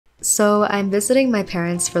So I'm visiting my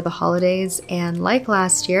parents for the holidays, and like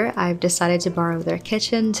last year, I've decided to borrow their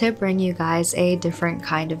kitchen to bring you guys a different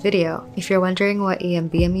kind of video. If you're wondering what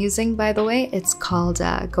EMB I'm using, by the way, it's called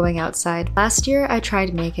Going Outside. Last year, I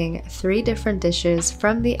tried making 3 different dishes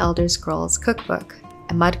from the Elder Scrolls Cookbook.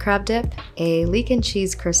 A mud crab dip, a leek and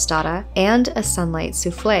cheese crostata, and a sunlight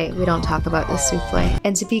souffle. We don't talk about the souffle.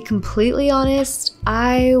 And to be completely honest,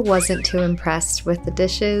 I wasn't too impressed with the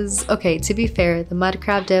dishes. Okay, to be fair, the mud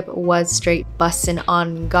crab dip was straight bussin'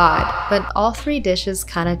 on God, but all 3 dishes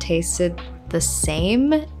kind of tasted the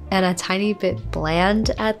same and a tiny bit bland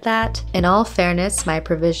at that. In all fairness, my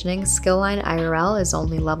provisioning skill line IRL is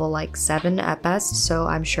only level like 7 at best, so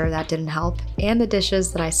I'm sure that didn't help. And the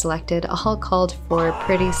dishes that I selected all called for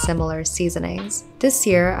pretty similar seasonings. This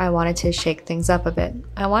year, I wanted to shake things up a bit.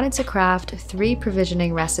 I wanted to craft 3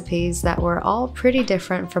 provisioning recipes that were all pretty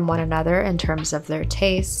different from one another in terms of their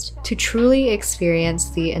taste, to truly experience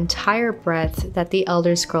the entire breadth that the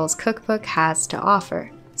Elder Scrolls Cookbook has to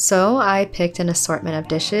offer. So I picked an assortment of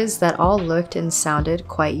dishes that all looked and sounded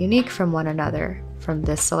quite unique from one another. From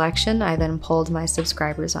this selection, I then polled my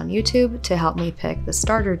subscribers on YouTube to help me pick the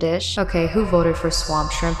starter dish. Okay, who voted for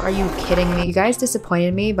swamp shrimp? Are you kidding me? You guys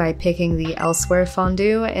disappointed me by picking the Elsweyr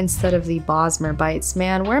Fondue instead of the Bosmer bites.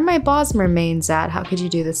 Man, where are my Bosmer mains at? How could you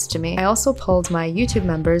do this to me? I also polled my YouTube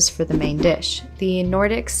members for the main dish. The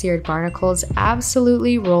Nordic seared barnacles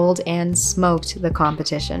absolutely rolled and smoked the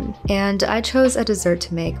competition. And I chose a dessert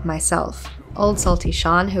to make myself. Old Salty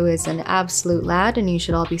Sean, who is an absolute lad, and you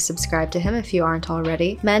should all be subscribed to him if you aren't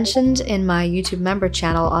already, mentioned in my YouTube member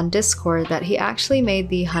channel on Discord that he actually made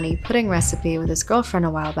the honey pudding recipe with his girlfriend a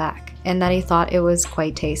while back, and that he thought it was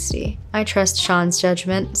quite tasty. I trust Sean's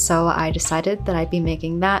judgment, so I decided that I'd be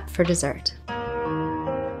making that for dessert.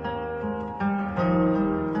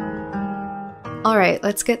 Alright,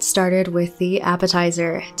 let's get started with the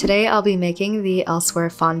appetizer. Today I'll be making the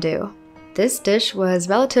Elsweyr Fondue. This dish was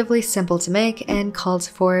relatively simple to make and called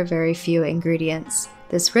for very few ingredients.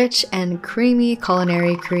 This rich and creamy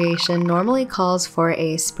culinary creation normally calls for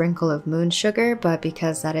a sprinkle of moon sugar, but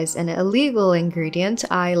because that is an illegal ingredient,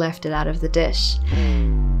 I left it out of the dish.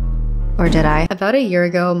 Or did I? About a year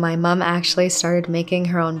ago, my mom actually started making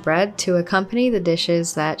her own bread to accompany the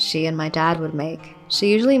dishes that she and my dad would make. She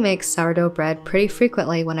usually makes sourdough bread pretty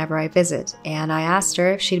frequently whenever I visit, and I asked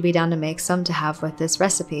her if she'd be down to make some to have with this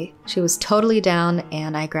recipe. She was totally down,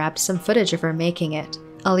 and I grabbed some footage of her making it.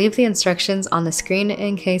 I'll leave the instructions on the screen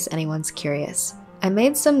in case anyone's curious. I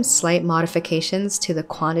made some slight modifications to the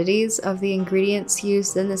quantities of the ingredients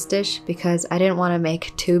used in this dish because I didn't want to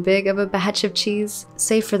make too big of a batch of cheese.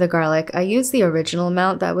 Save for the garlic, I used the original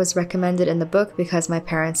amount that was recommended in the book because my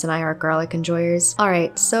parents and I are garlic enjoyers.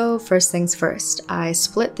 Alright, so first things first, I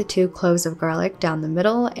split the 2 cloves of garlic down the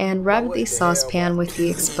middle and rubbed the saucepan with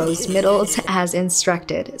the exposed middles as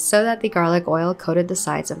instructed so that the garlic oil coated the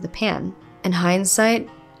sides of the pan. In hindsight,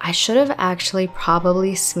 I should have actually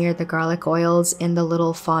probably smeared the garlic oils in the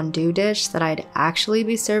little fondue dish that I'd actually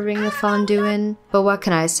be serving the fondue in. But what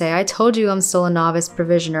can I say? I told you I'm still a novice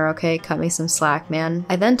provisioner, okay? Cut me some slack, man.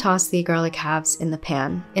 I then tossed the garlic halves in the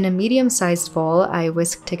pan. In a medium-sized bowl, I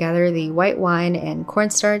whisked together the white wine and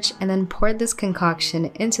cornstarch and then poured this concoction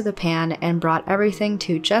into the pan and brought everything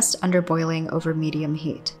to just under boiling over medium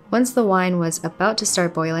heat. Once the wine was about to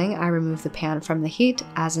start boiling, I removed the pan from the heat,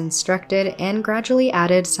 as instructed, and gradually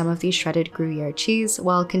added some of the shredded Gruyere cheese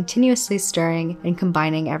while continuously stirring and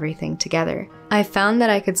combining everything together. I found that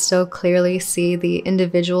I could still clearly see the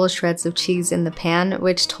individual shreds of cheese in the pan,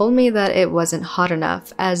 which told me that it wasn't hot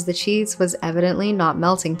enough, as the cheese was evidently not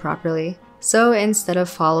melting properly. So instead of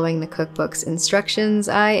following the cookbook's instructions,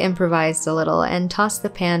 I improvised a little and tossed the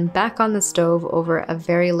pan back on the stove over a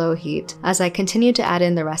very low heat as I continued to add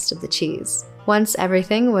in the rest of the cheese. Once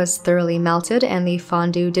everything was thoroughly melted and the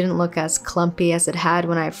fondue didn't look as clumpy as it had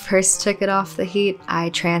when I first took it off the heat, I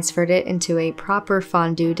transferred it into a proper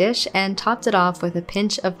fondue dish and topped it off with a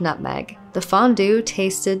pinch of nutmeg. The fondue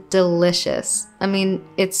tasted delicious. I mean,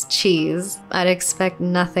 it's cheese. I'd expect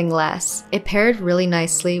nothing less. It paired really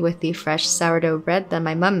nicely with the fresh sourdough bread that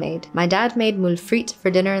my mum made. My dad made moule frites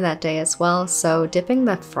for dinner that day as well, so dipping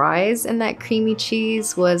the fries in that creamy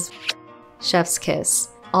cheese was chef's kiss.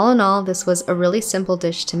 All in all, this was a really simple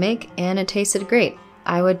dish to make and it tasted great.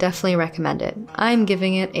 I would definitely recommend it. I'm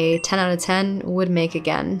giving it a 10 out of 10, would make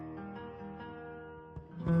again.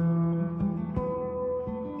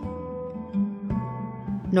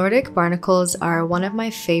 Nordic barnacles are one of my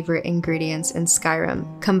favorite ingredients in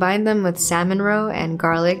Skyrim. Combine them with salmon roe and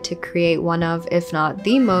garlic to create one of, if not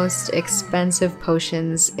the most expensive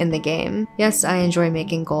potions in the game. Yes, I enjoy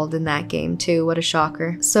making gold in that game too, what a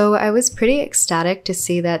shocker. So I was pretty ecstatic to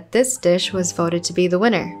see that this dish was voted to be the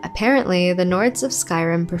winner. Apparently, the Nords of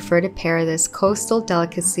Skyrim prefer to pair this coastal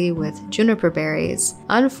delicacy with juniper berries.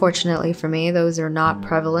 Unfortunately for me, those are not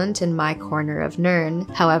prevalent in my corner of Nirn.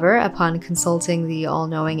 However, upon consulting the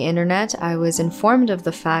all-knowing internet, I was informed of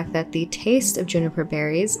the fact that the taste of juniper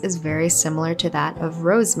berries is very similar to that of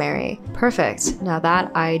rosemary. Perfect, now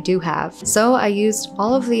that I do have. So I used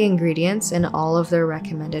all of the ingredients in all of their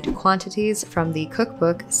recommended quantities from the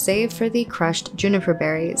cookbook, save for the crushed juniper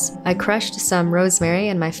berries. I crushed some rosemary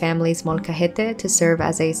and my family's molcajete to serve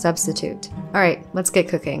as a substitute. Alright, let's get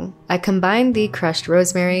cooking. I combined the crushed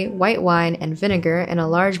rosemary, white wine, and vinegar in a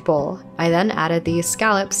large bowl. I then added the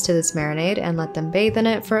scallops to this marinade and let them bathe in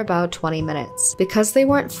it for about 20 minutes. Because they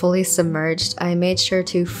weren't fully submerged, I made sure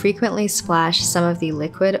to frequently splash some of the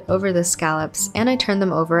liquid over the scallops, and I turned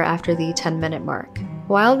them over after the 10-minute mark.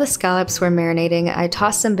 While the scallops were marinating, I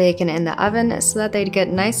tossed some bacon in the oven so that they'd get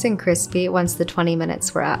nice and crispy once the 20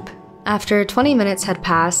 minutes were up. After 20 minutes had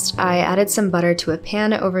passed, I added some butter to a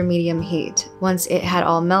pan over medium heat. Once it had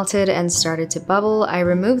all melted and started to bubble, I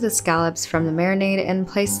removed the scallops from the marinade and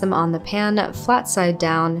placed them on the pan flat side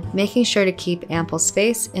down, making sure to keep ample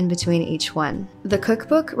space in between each one. The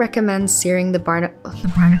cookbook recommends searing the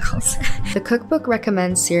barnacles. The cookbook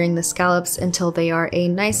recommends searing the scallops until they are a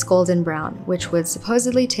nice golden brown, which would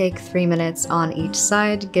supposedly take 3 minutes on each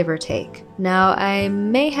side, give or take. Now, I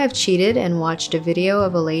may have cheated and watched a video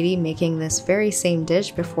of a lady making this very same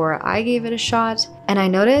dish before I gave it a shot, and I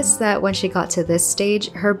noticed that when she got to this stage,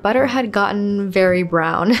 her butter had gotten very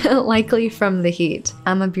brown, likely from the heat.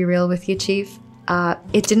 I'ma be real with you, Chief.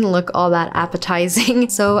 It didn't look all that appetizing,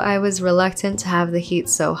 so I was reluctant to have the heat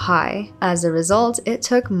so high. As a result, it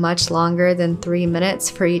took much longer than 3 minutes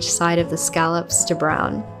for each side of the scallops to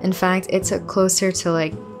brown. In fact, it took closer to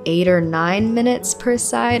like 8 or 9 minutes per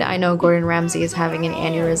side. I know Gordon Ramsay is having an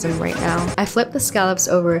aneurysm right now. I flipped the scallops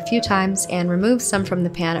over a few times and removed some from the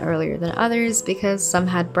pan earlier than others because some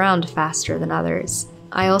had browned faster than others.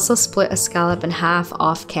 I also split a scallop in half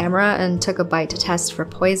off camera and took a bite to test for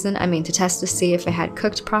poison. To test to see if it had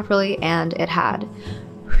cooked properly, and it had.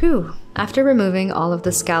 Whew. After removing all of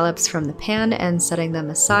the scallops from the pan and setting them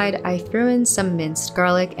aside, I threw in some minced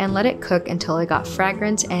garlic and let it cook until it got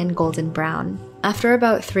fragrant and golden brown. After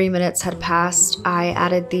about 3 minutes had passed, I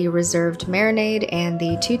added the reserved marinade and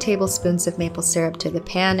the 2 tablespoons of maple syrup to the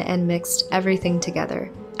pan and mixed everything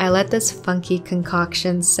together. I let this funky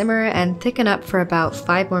concoction simmer and thicken up for about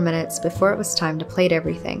 5 more minutes before it was time to plate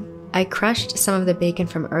everything. I crushed some of the bacon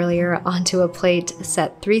from earlier onto a plate,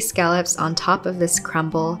 set 3 scallops on top of this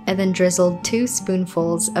crumble, and then drizzled 2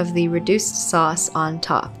 spoonfuls of the reduced sauce on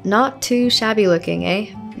top. Not too shabby looking,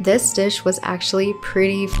 eh? This dish was actually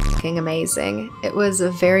pretty fucking amazing. It was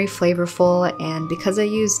very flavorful, and because I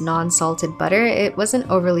used non-salted butter, it wasn't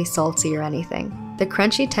overly salty or anything. The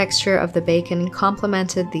crunchy texture of the bacon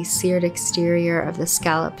complemented the seared exterior of the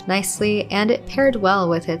scallop nicely, and it paired well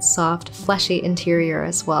with its soft, fleshy interior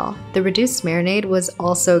as well. The reduced marinade was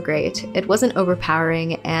also great. It wasn't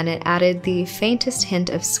overpowering, and it added the faintest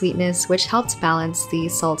hint of sweetness, which helped balance the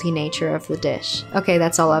salty nature of the dish. Okay,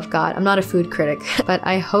 that's all I've got. I'm not a food critic, but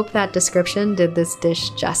I hope that description did this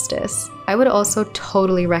dish justice. I would also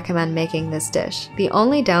totally recommend making this dish. The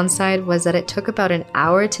only downside was that it took about an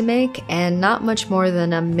hour to make and not much more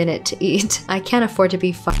than a minute to eat. I can't afford to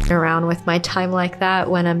be fucking around with my time like that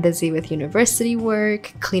when I'm busy with university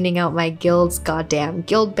work, cleaning out my guild's goddamn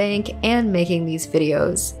guild bank, and making these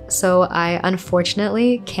videos. So I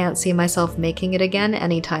unfortunately can't see myself making it again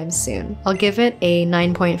anytime soon. I'll give it a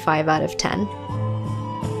 9.5 out of 10.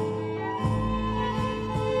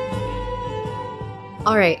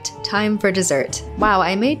 Alright, time for dessert. Wow,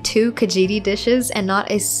 I made 2 Khajiit dishes and not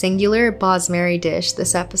a singular basmati dish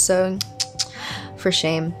this episode. For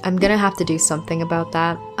shame. I'm gonna have to do something about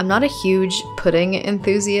that. I'm not a huge pudding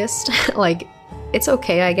enthusiast. Like, it's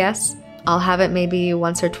okay, I guess. I'll have it maybe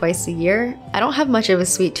once or twice a year. I don't have much of a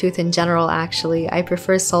sweet tooth in general, actually. I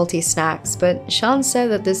prefer salty snacks, but Sean said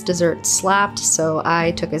that this dessert slapped, so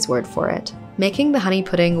I took his word for it. Making the honey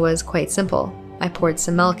pudding was quite simple. I poured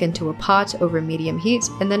some milk into a pot over medium heat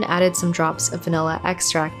and then added some drops of vanilla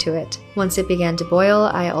extract to it. Once it began to boil,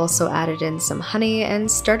 I also added in some honey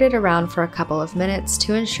and stirred it around for a couple of minutes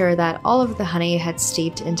to ensure that all of the honey had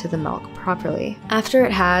steeped into the milk properly. After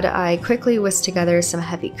it had, I quickly whisked together some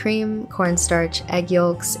heavy cream, cornstarch, egg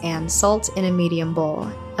yolks, and salt in a medium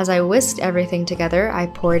bowl. As I whisked everything together, I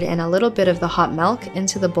poured in a little bit of the hot milk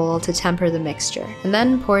into the bowl to temper the mixture, and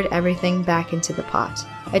then poured everything back into the pot.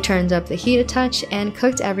 I turned up the heat a touch and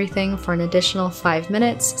cooked everything for an additional 5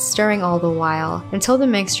 minutes, stirring all the while, until the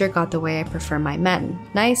mixture got the way I prefer my men,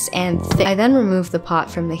 nice and thick. I then removed the pot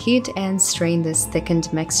from the heat and strained this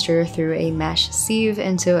thickened mixture through a mesh sieve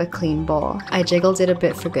into a clean bowl. I jiggled it a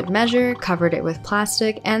bit for good measure, covered it with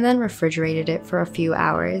plastic, and then refrigerated it for a few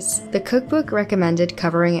hours. The cookbook recommended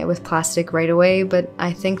covering it with plastic right away, but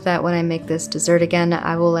I think that when I make this dessert again,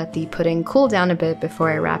 I will let the pudding cool down a bit before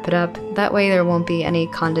I wrap it up. That way there won't be any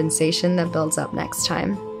condensation that builds up next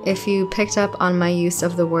time. If you picked up on my use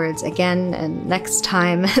of the words again and next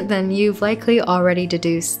time, then you've likely already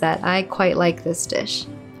deduced that I quite like this dish.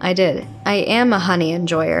 I did. I am a honey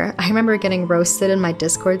enjoyer. I remember getting roasted in my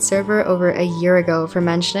Discord server over a year ago for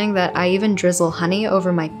mentioning that I even drizzle honey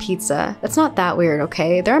over my pizza. That's not that weird,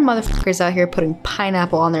 okay? There are motherfuckers out here putting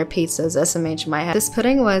pineapple on their pizzas, SMH in my head. This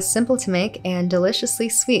pudding was simple to make and deliciously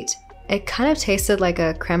sweet. It kind of tasted like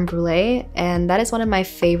a creme brulee, and that is one of my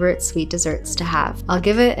favorite sweet desserts to have. I'll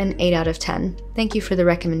give it an 8 out of 10. Thank you for the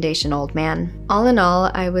recommendation, old man. All in all,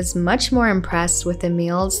 I was much more impressed with the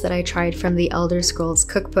meals that I tried from the Elder Scrolls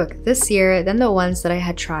cookbook this year than the ones that I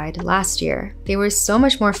had tried last year. They were so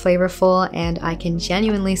much more flavorful, and I can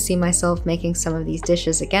genuinely see myself making some of these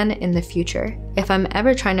dishes again in the future. If I'm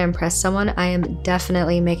ever trying to impress someone, I am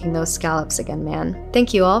definitely making those scallops again, man.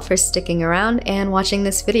 Thank you all for sticking around and watching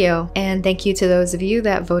this video. And thank you to those of you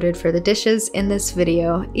that voted for the dishes in this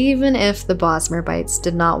video, even if the Bosmer bites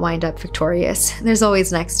did not wind up victorious. There's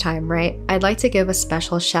always next time, right? I'd like to give a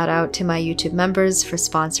special shout out to my YouTube members for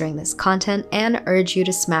sponsoring this content and urge you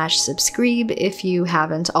to smash subscribe if you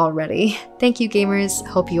haven't already. Thank you, gamers.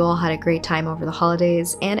 Hope you all had a great time over the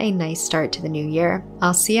holidays and a nice start to the new year.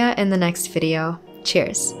 I'll see ya in the next video.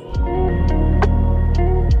 Cheers.